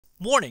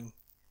Warning: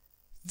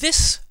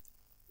 this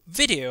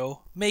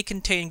video may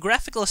contain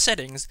graphical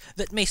settings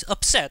that may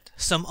upset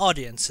some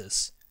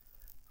audiences.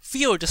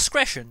 Viewer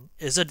discretion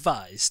is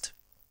advised.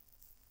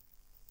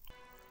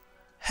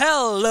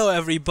 Hello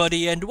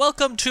everybody and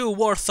welcome to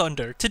War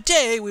Thunder.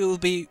 Today we will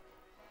be...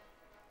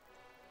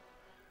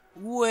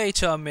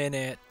 Wait a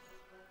minute.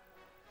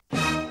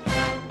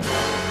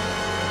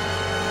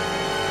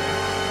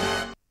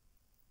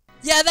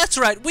 Yeah, that's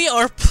right, we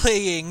are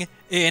playing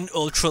in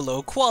ultra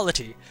low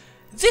quality.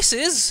 This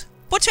is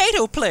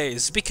Potato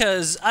Plays,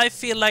 because I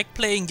feel like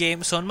playing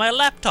games on my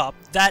laptop.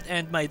 That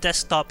and my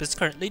desktop is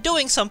currently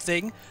doing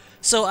something,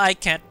 so I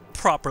can't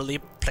properly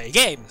play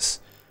games.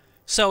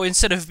 So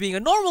instead of being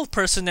a normal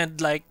person and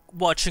like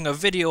watching a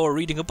video or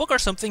reading a book or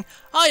something,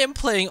 I am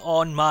playing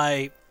on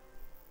my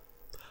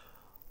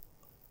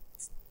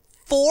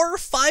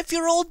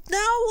 5-year-old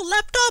now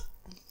laptop.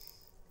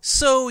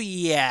 So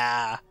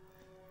yeah.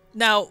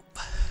 Now,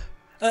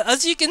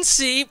 as you can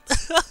see,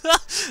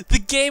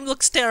 the game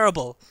looks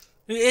terrible.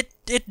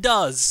 It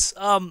does.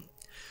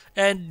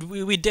 And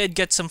we did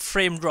get some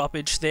frame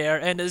droppage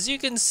there, and as you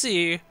can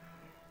see,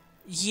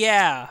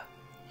 yeah,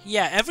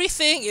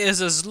 everything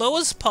is as low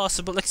as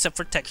possible except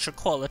for texture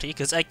quality,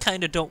 because I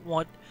kind of don't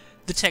want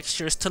the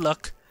textures to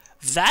look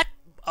that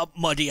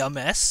muddy a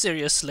mess.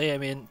 Seriously, I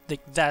mean,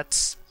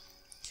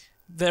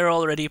 they're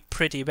already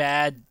pretty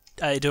bad.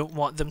 I don't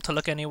want them to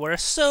look any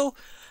worse, so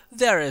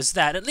there is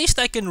that. At least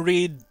I can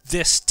read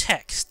this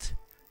text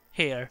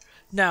here.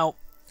 Now,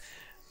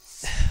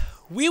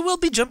 we will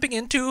be jumping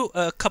into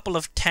a couple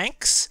of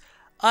tanks.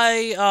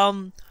 I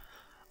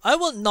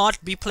will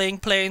not be playing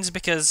planes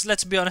because,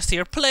 let's be honest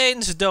here,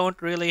 planes don't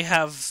really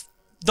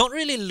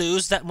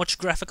lose that much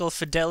graphical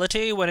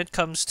fidelity when it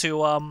comes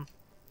to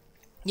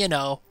you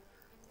know,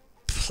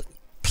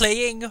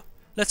 playing.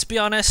 Let's be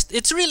honest,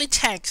 it's really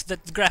tanks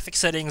that the graphic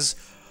settings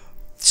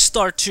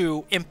start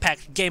to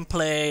impact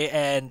gameplay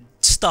and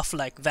stuff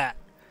like that.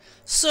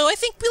 So I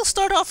think we'll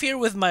start off here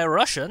with my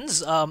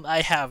Russians.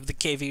 I have the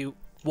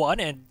KV-1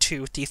 and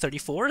 2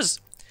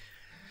 T-34s.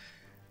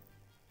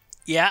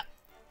 Yeah.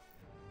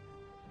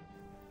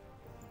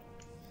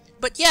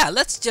 But yeah,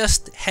 let's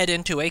just head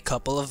into a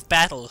couple of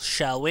battles,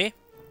 shall we?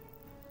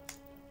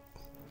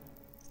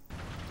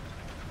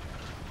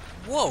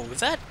 Whoa,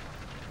 is that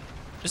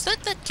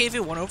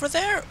KV-1 over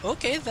there?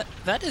 Okay,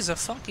 that is a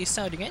funky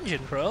sounding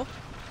engine, bro.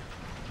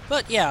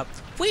 But yeah,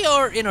 we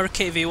are in our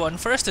KV-1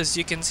 first. As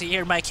you can see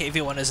here, my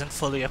KV-1 isn't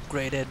fully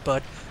upgraded,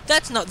 but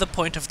that's not the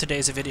point of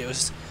today's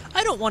videos.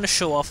 I don't want to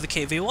show off the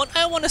KV-1,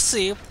 I want to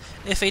see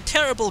if a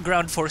terrible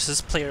ground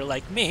forces player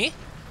like me,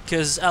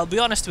 because I'll be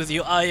honest with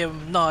you, I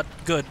am not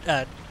good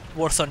at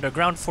War Thunder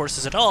ground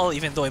forces at all,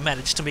 even though I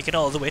managed to make it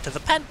all the way to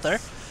the Panther.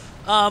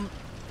 I'm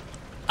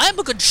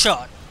a good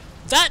shot.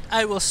 That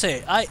I will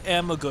say, I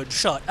am a good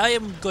shot. I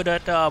am good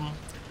at,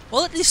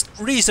 well, at least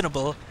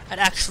reasonable at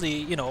actually,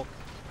 you know,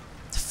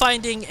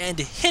 finding and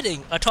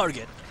hitting a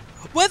target.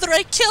 Whether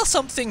I kill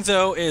something,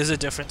 though, is a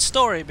different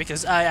story,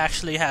 because I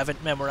actually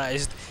haven't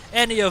memorized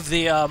any of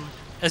the,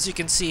 as you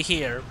can see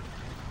here,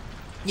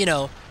 you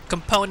know,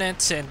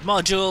 components and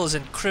modules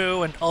and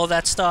crew and all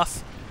that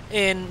stuff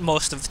in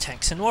most of the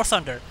tanks in War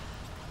Thunder.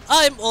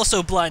 I'm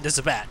also blind as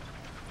a bat.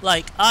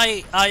 Like,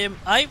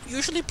 I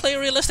usually play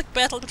realistic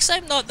battle because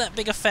I'm not that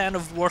big a fan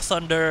of War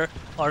Thunder,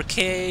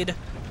 arcade,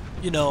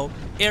 you know,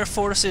 air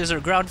forces or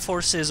ground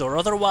forces or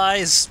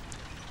otherwise.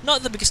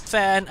 Not the biggest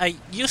fan. I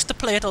used to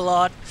play it a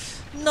lot,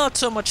 not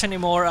so much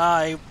anymore.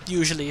 I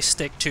usually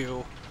stick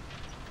to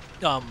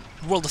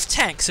World of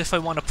Tanks if I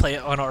want to play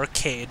it on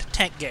arcade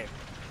tank game.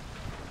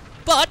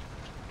 But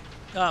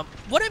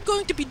what I'm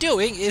going to be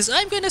doing is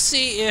I'm going to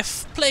see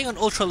if playing on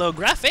ultra low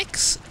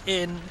graphics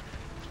in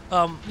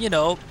you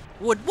know,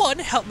 would 1,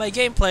 help my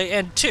gameplay,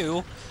 and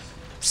 2,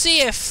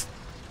 see if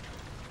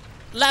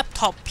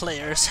laptop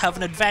players have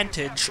an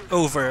advantage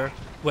over,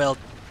 well,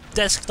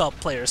 desktop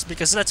players,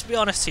 because let's be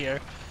honest here,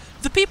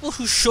 the people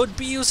who should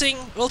be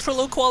using ultra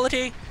low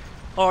quality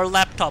are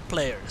laptop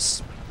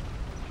players.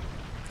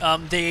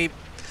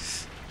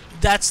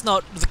 That's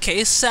not the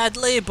case,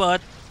 sadly,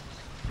 but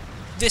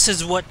this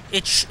is what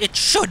it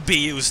should be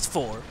used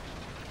for.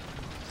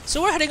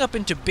 So we're heading up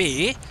into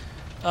B.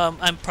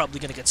 I'm probably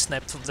gonna get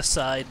sniped from the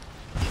side.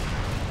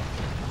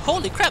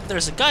 Holy crap,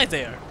 there's a guy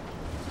there.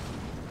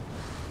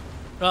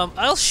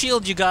 I'll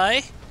shield you,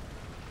 guy.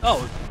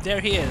 Oh,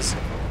 there he is.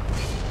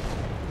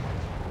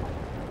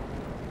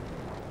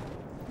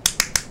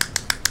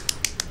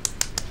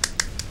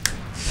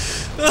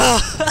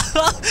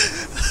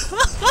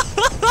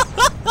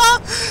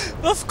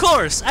 Of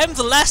course, I'm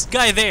the last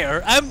guy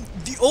there. I'm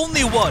the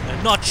only one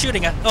not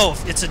shooting at...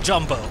 Oh, it's a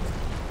jumbo.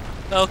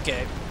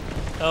 Okay,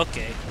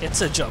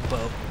 it's a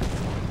jumbo.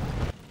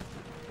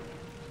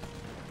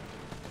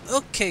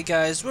 Okay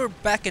guys, we're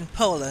back in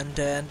Poland,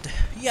 and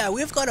yeah,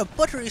 we've got a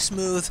buttery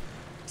smooth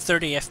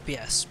 30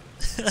 FPS.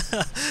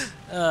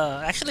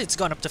 Actually, it's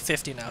gone up to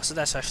 50 now, so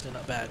that's actually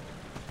not bad.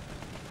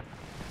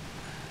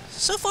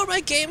 So far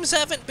my games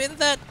haven't been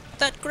that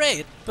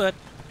great, but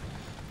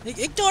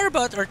Ignore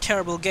about our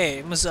terrible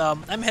games.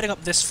 I'm heading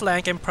up this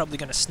flank. I'm probably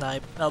gonna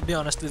snipe. I'll be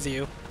honest with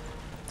you.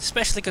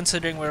 Especially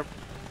considering we're,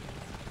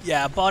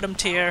 yeah, bottom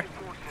tier.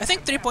 I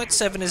think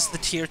 3.7 is the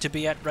tier to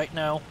be at right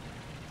now.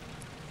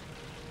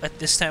 At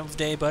this time of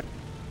day, but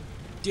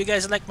do you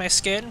guys like my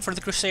skin for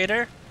the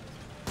Crusader?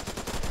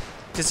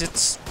 Because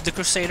it's the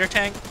Crusader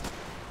tank?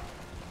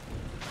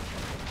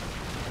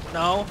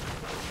 No?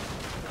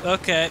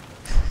 Okay.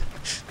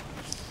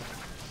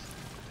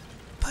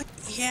 But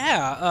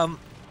yeah,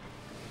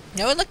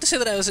 I would like to say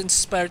that I was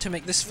inspired to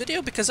make this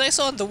video because I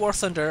saw on the War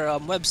Thunder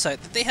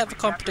website that they have a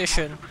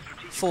competition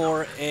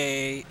for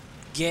a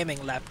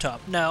gaming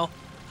laptop. Now,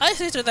 I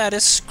say to that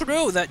is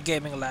screw that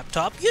gaming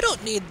laptop. You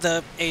don't need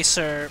the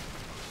Acer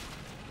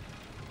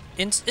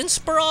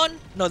Inspiron?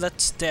 No,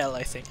 that's Dell,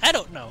 I think. I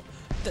don't know.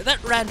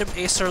 That random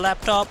Acer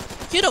laptop,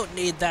 you don't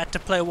need that to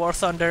play War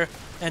Thunder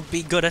and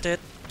be good at it.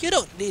 You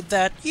don't need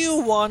that. You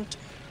want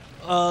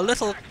a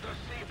little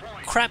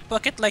crap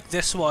bucket like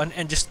this one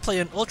and just play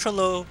in ultra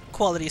low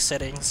quality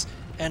settings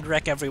and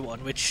wreck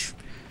everyone, which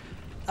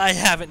I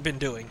haven't been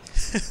doing.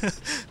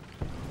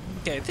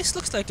 Okay, this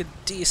looks like a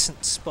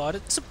decent spot.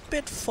 It's a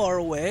bit far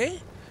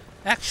away.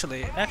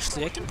 Actually, I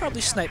can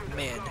probably snipe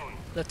mid.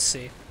 Let's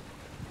see.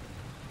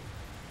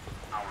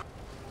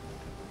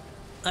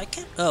 I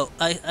can't. Oh,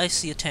 I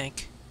see a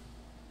tank.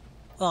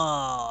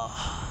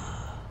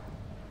 Ah.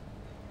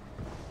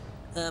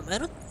 I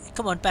don't.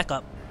 Come on, back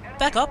up.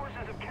 Back up.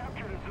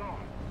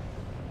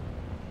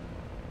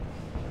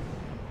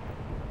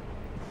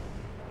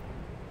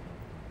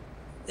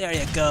 There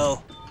you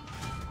go.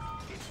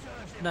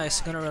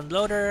 Nice. Gonna run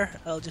loader.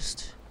 I'll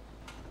just.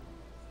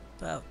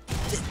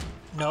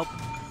 Nope.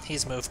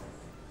 He's moved.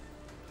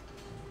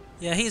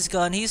 Yeah, he's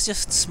gone. He's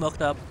just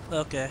smoked up.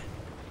 Okay.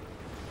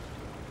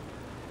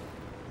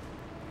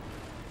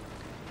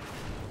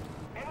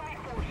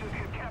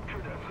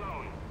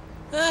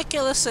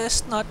 Kill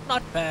assist, not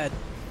bad.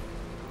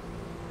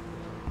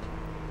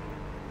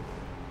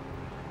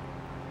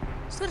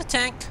 Is that a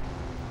tank?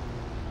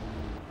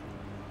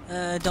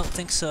 Don't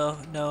think so.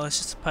 No, it's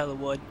just a pile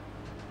of wood.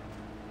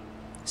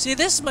 See,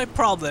 this is my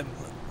problem.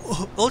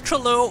 Ultra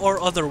low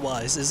or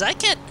otherwise, is I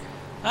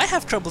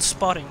have trouble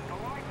spotting,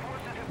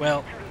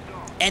 well,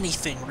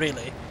 anything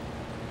really.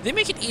 They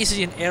make it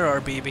easy in Air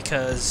RB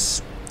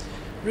because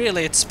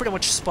really it's pretty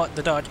much spot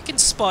the dot. You can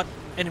spot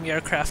enemy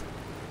aircraft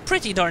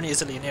pretty darn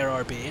easily in Air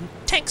RB. And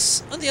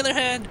tanks, on the other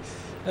hand,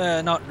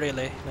 not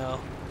really, no.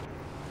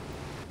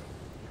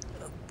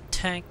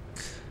 Tank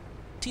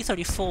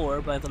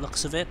T-34 by the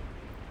looks of it.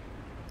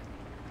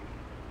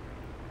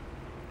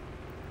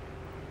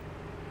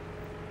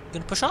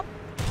 Gonna push up?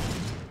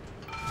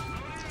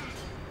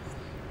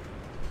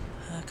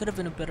 Could have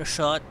been a better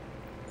shot.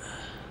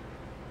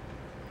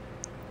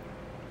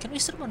 Can we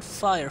set him on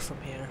fire from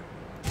here?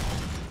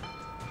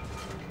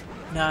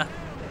 Nah,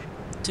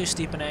 too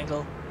steep an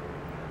angle.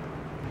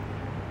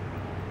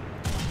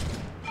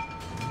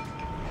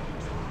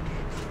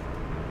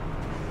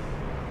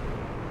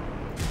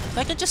 If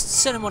I could just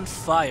set him on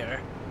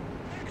fire.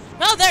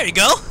 Oh, there you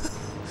go!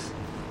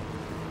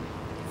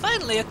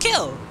 Finally, a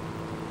kill!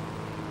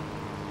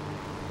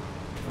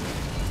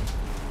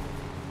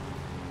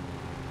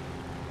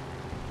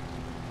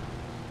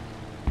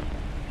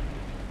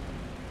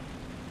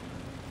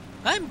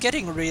 I'm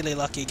getting really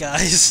lucky,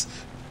 guys.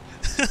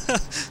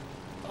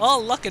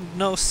 All luck and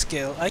no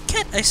skill. I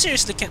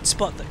seriously can't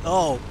spot the.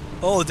 Oh,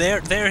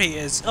 there he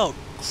is. Oh,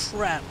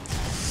 crap.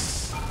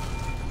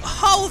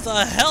 How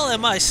the hell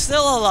am I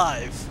still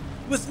alive?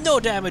 With no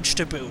damage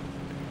to boot.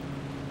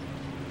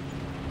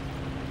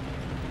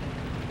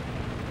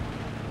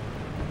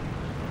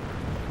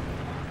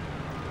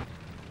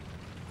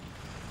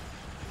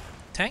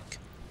 Tank?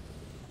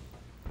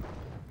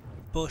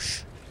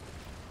 Bush.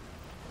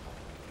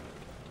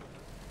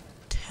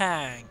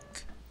 Tank.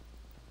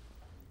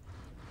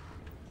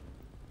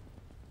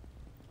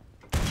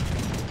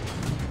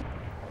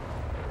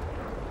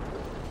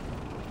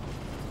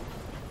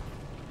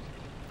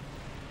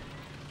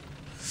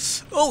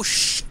 Oh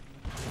sh!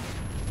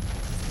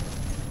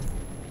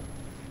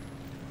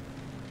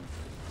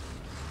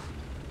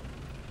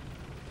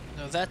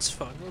 No, that's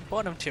fun. We're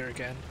bottom tier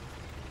again.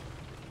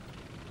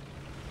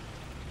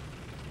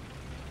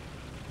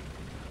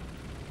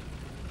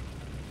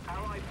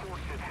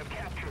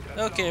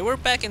 Okay, we're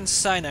back in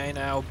Sinai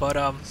now, but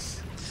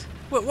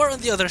we're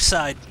on the other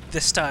side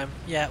this time.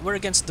 Yeah, we're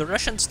against the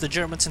Russians, the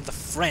Germans, and the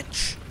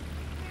French.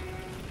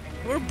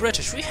 We're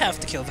British. We have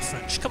to kill the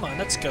French. Come on,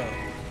 let's go.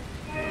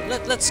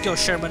 Let's go,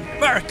 Sherman.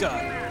 America!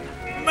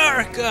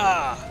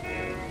 America!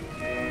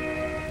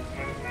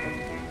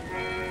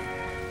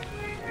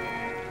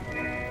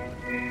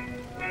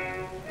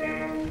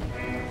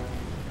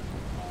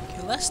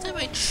 Okay, last time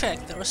I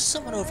checked, there was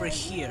someone over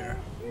here.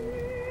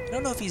 I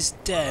don't know if he's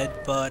dead,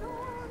 but...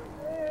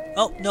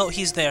 Oh, no,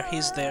 he's there,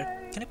 he's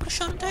there. Can I put a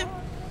shot in time?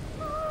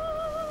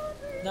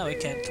 No, we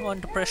can't. Come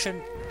on,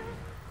 depression.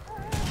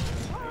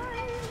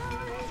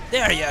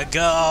 There you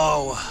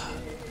go!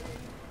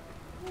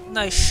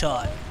 Nice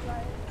shot.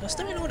 Was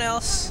there anyone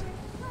else?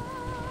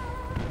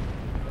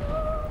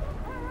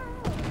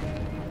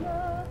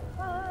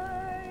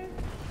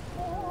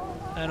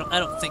 I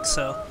don't think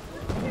so.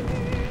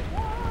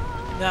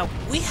 Now,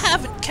 we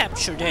haven't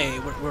captured A,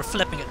 we're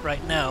flipping it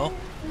right now,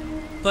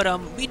 but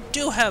we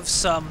do have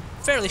some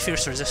fairly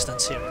fierce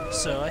resistance here,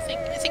 so I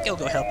think he'll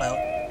go help out.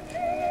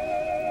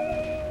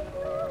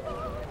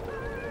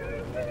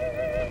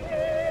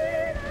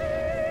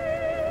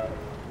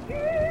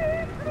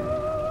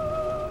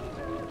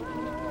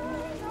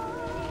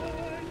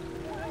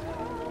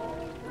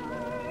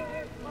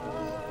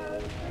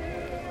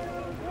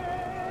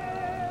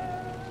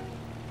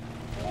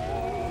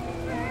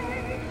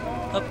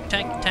 Up,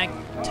 tank,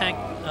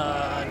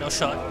 no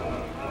shot.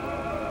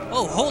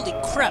 Oh, holy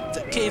crap,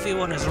 the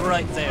KV-1 is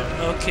right there.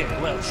 Okay,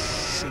 well,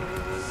 shoot.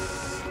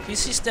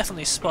 He's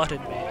definitely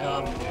spotted me.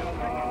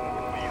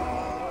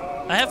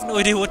 I have no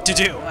idea what to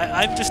do.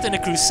 I'm just in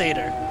a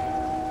Crusader.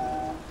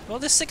 Well,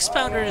 this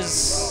 6-pounder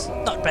is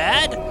not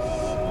bad.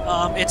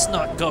 It's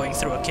not going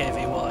through a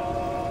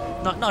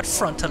KV-1. Not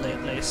frontally,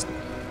 at least.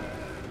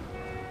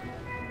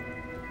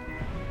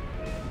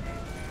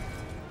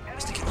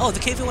 Oh, the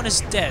KV-1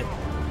 is dead.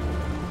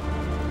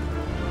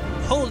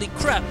 Holy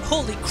crap,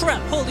 holy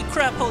crap, holy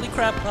crap, holy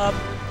crap.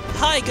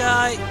 Hi,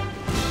 guy.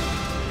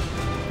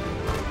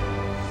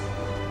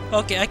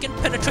 Okay, I can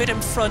penetrate him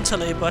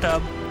frontally, but,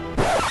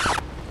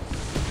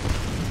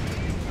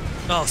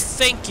 oh,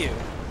 thank you.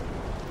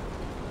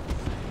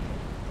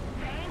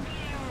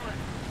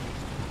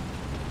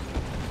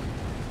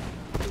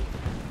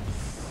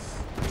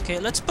 Okay,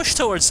 let's push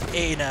towards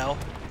A now.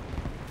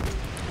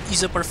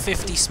 Use up our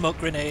 50 smoke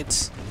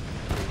grenades.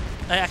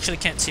 I actually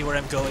can't see where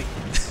I'm going.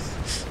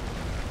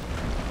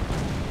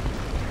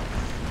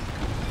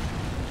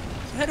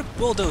 If I had a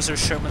bulldozer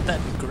Sherman,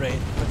 that'd be great.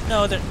 But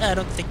no, I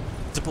don't think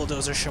the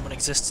bulldozer Sherman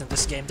exists in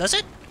this game, does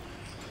it?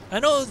 I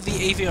know the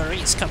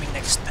AVRE is coming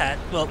next patch.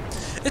 Well,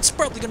 it's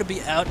probably going to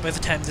be out by the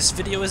time this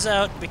video is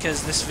out,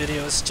 because this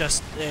video is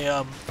just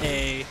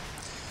a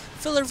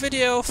filler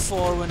video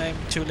for when I'm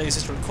too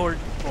lazy to record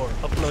or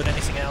upload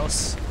anything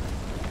else.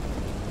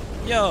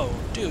 Yo,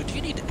 dude, do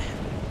you need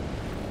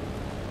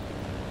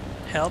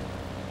help?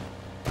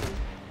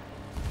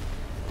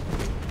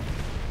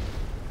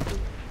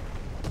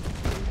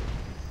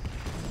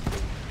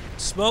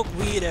 Smoke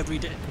weed every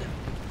day.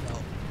 No.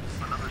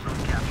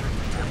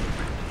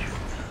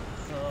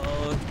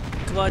 Oh,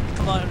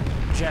 come on,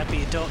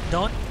 Jappy,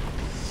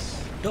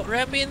 don't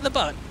ram me in the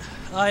butt.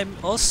 I'm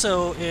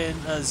also in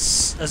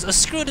as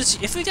screwed as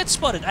you. If we get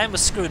spotted, I'm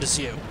as screwed as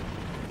you.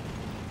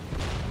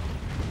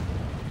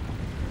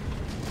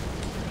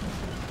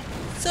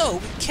 Though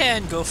we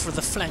can go for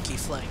the flanky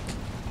flank.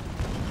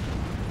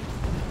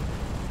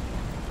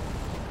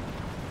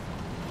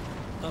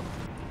 Oh,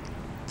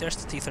 there's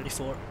the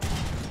T-34.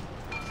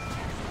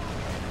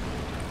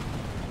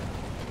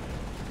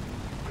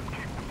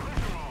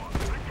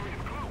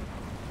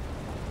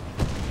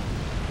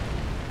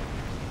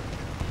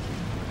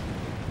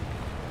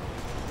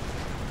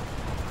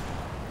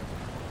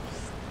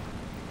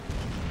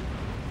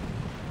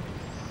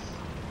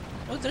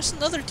 Oh, there's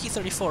another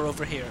T-34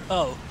 over here.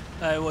 Oh,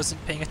 I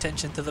wasn't paying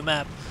attention to the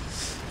map.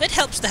 It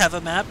helps to have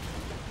a map.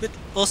 It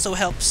also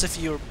helps if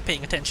you're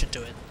paying attention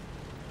to it.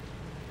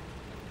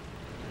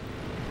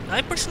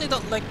 I personally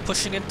don't like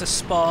pushing into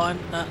spawn.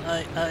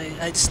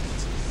 I just...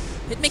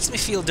 It makes me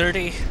feel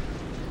dirty.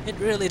 It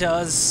really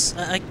does.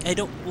 I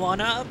don't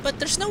wanna, but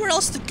there's nowhere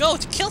else to go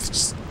to kill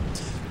things.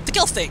 To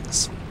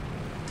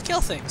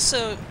kill things,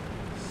 so...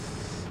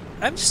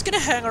 I'm just gonna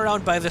hang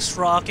around by this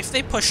rock. If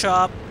they push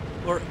up,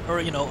 or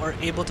you know, are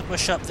able to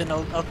push up, then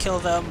I'll kill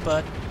them,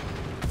 but...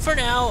 For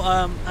now,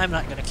 I'm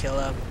not gonna kill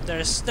them.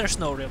 There's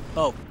no real...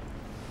 Oh.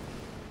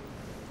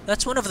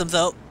 That's one of them,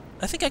 though.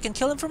 I think I can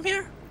kill him from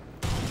here?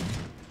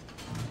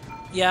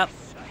 Yep.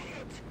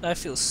 I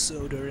feel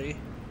so dirty.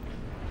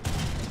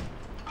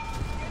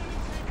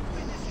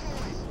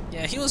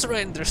 Yeah, he was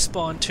right in their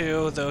spawn,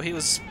 too, though he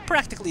was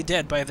practically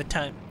dead by the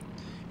time.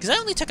 Because I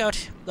only took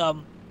out,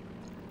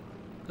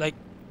 like...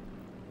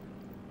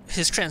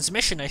 his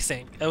transmission, I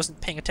think. I wasn't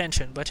paying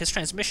attention, but his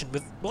transmission,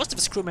 with most of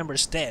his crew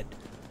members dead.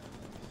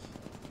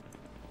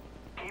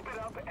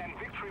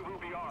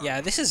 Yeah,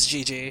 this is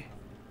GG.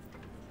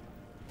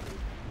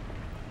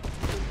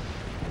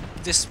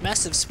 This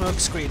massive smoke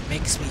screen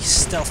makes me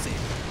stealthy.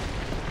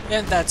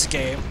 And that's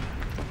game.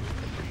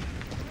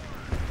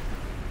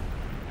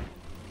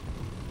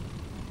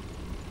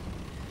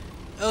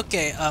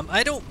 Okay,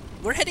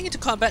 we're heading into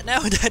combat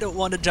now, and I don't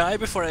want to die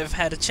before I've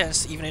had a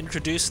chance to even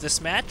introduce this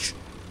match.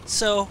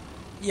 So,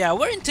 yeah,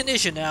 we're in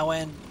Tunisia now,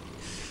 and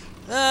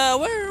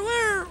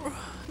we're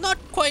not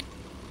quite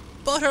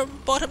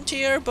bottom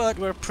tier, but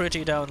we're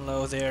pretty down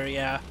low there.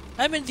 Yeah,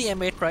 I'm in the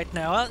M8 right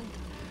now.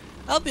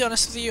 I'll be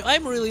honest with you,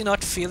 I'm really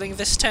not feeling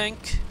this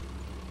tank.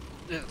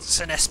 It's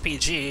an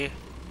SPG,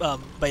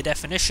 by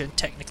definition,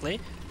 technically.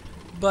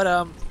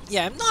 But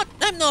yeah,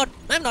 I'm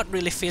not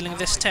really feeling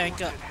this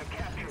tank.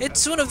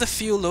 It's one of the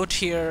few low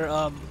tier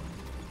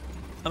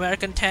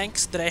American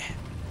tanks that I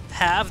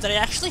have that I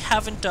actually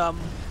haven't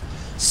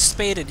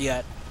spaded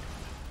yet.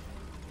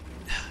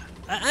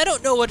 I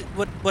don't know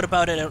what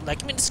about it I don't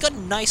like. I mean, it's got a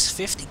nice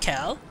 50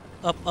 cal,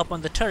 up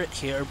on the turret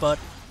here, but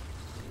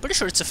pretty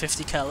sure it's a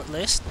 50 cal at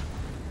least.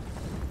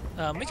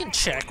 We can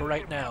check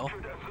right now.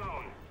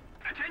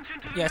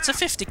 Yeah, it's a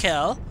 50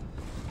 cal,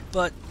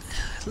 but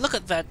look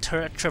at that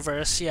turret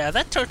traverse. Yeah,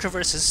 that turret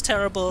traverse is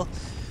terrible.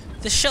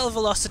 The shell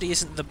velocity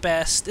isn't the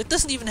best. It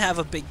doesn't even have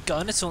a big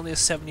gun, it's only a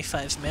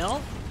 75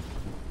 mil.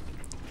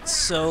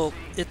 So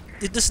it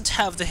doesn't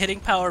have the hitting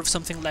power of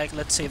something like,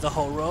 let's say, the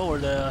Horo or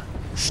the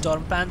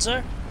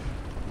Sturmpanzer.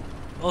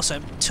 Also,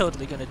 I'm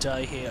totally gonna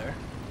die here.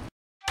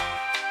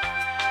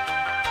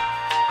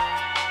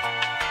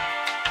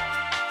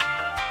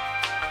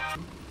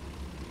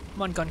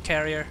 Come on, gun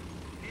carrier.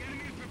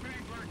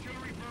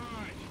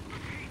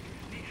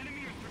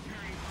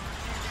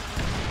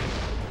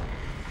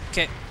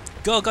 Okay,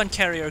 go gun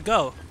carrier,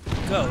 go!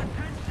 Go!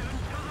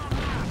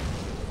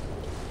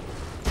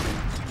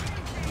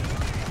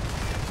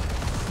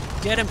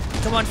 Get him!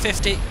 Come on,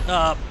 50!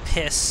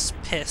 Piss.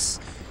 Piss.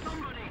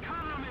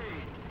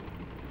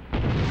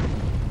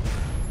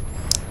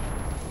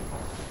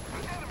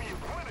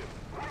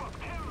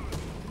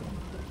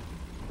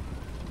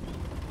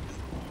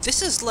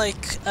 This is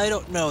like, I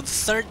don't know, the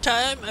third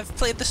time I've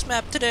played this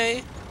map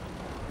today.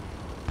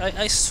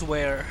 I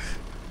swear.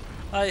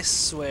 I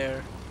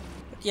swear.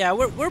 Yeah,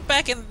 we're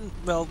back in,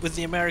 well, with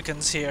the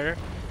Americans here.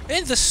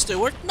 In the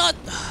Stuart, not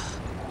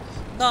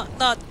the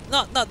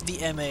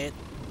M8.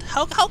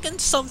 How can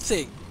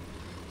something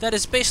that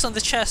is based on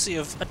the chassis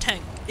of a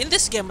tank, in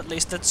this game at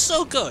least, that's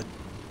so good,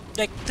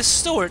 like the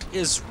Stuart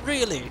is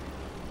really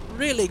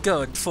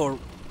good for,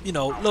 you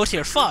know, low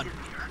tier fun,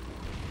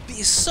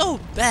 be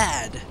so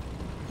bad?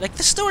 Like,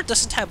 the Stuart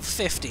doesn't have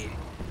 50.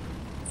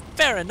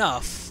 Fair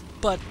enough,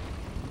 but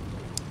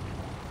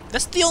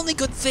that's the only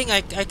good thing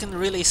I can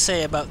really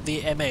say about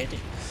the M8.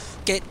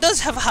 Okay, it does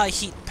have a high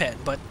heat pen,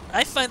 but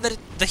I find that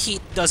the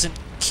heat doesn't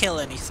kill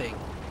anything.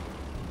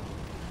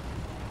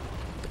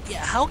 But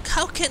yeah, how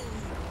can...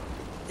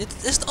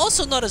 It's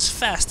also not as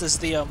fast as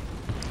the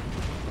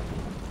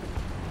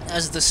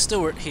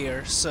Stuart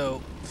here,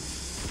 so...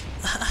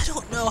 I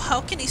don't know, how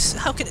can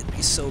it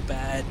be so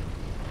bad?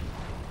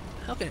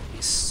 How can it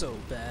be so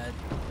bad?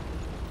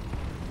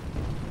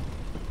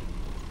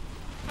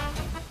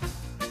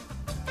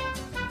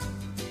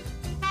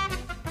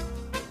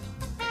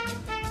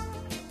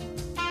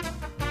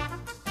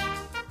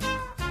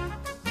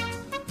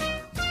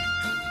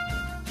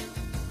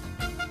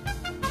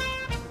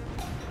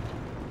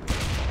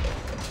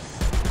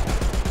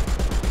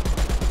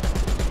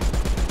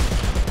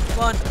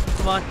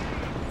 Come on.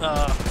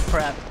 Oh,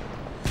 crap.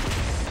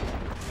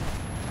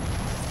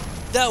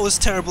 That was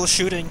terrible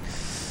shooting.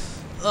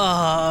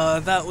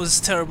 That was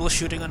terrible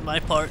shooting on my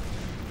part.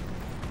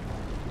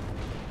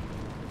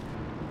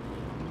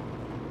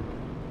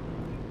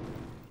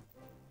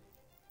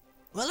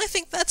 Well, I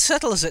think that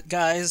settles it,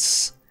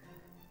 guys.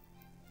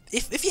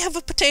 If you have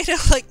a potato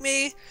like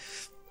me,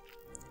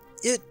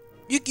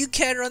 you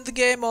can run the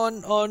game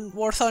on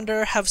War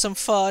Thunder, have some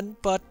fun,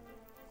 but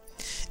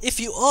if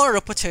you are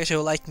a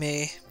potato like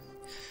me,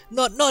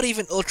 not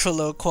even ultra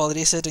low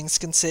quality settings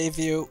can save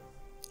you.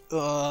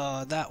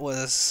 That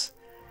was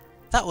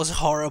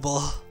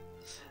horrible.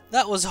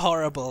 That was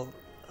horrible.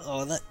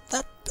 Oh,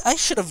 that I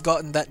should have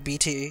gotten that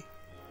BT.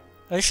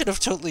 I should have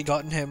totally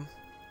gotten him.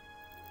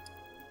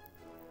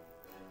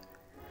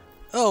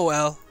 Oh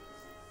well.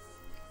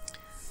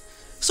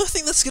 So I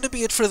think that's gonna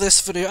be it for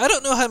this video. I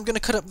don't know how I'm gonna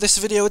cut up this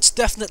video. It's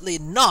definitely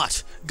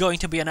not going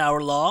to be an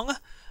hour long.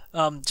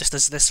 Just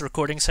as this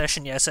recording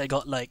session, yes, I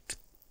got like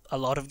a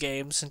lot of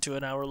games into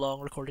an hour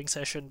long recording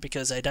session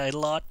because I died a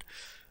lot.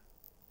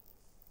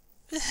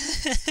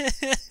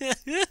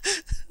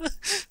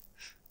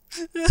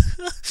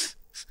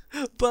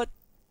 But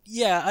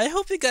yeah, I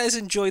hope you guys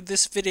enjoyed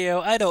this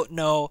video. I don't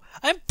know.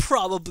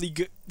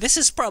 This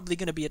is probably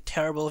gonna be a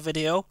terrible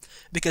video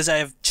because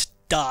I've just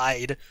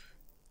died.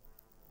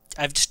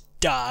 I've just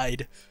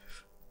died.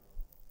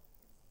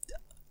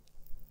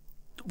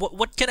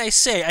 What can I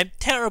say? I'm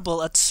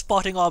terrible at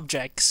spotting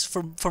objects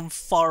from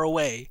far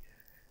away.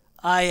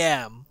 I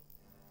am.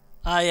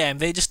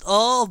 They just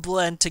all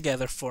blend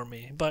together for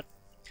me, but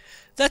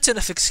that's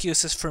enough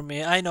excuses for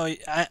me. I know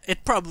it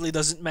probably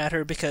doesn't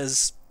matter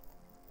because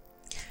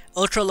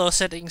ultra low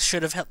settings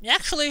should have helped me.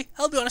 Actually,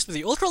 I'll be honest with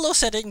you, ultra low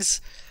settings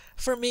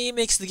for me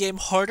makes the game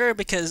harder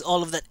because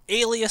all of that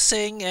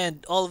aliasing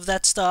and all of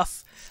that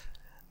stuff,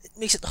 it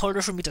makes it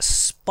harder for me to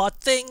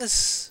spot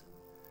things.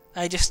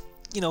 I just,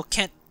 you know,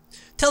 can't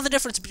tell the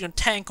difference between a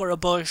tank or a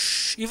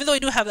bush, even though I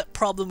do have that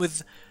problem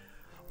with,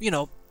 you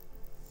know,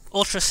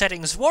 ultra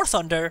settings War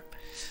Thunder.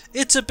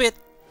 It's a bit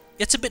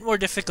more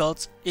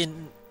difficult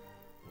in,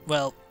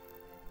 well,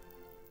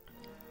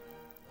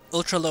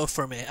 ultra low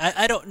for me.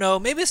 I don't know,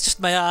 maybe it's just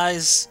my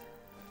eyes,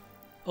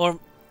 or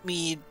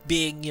me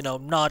being, you know,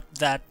 not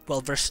that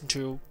well versed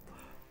into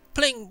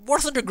playing War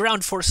Thunder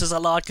Ground Forces a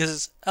lot,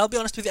 because I'll be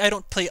honest with you, I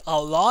don't play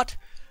a lot.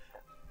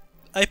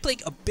 I play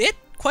a bit,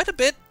 quite a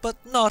bit, but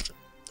not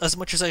as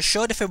much as I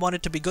should if I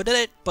wanted to be good at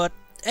it. But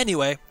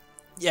anyway,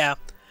 yeah,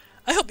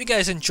 I hope you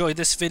guys enjoyed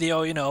this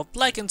video. You know,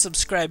 like and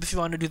subscribe if you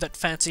want to do that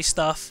fancy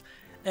stuff,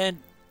 and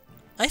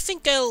I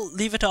think I'll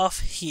leave it off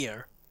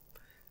here.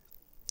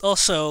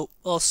 Also,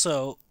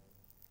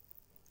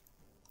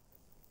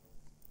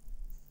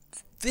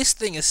 this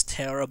thing is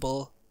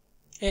terrible.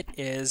 It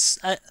is.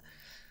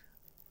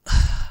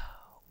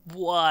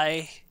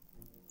 Why?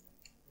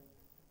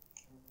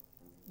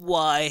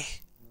 Why?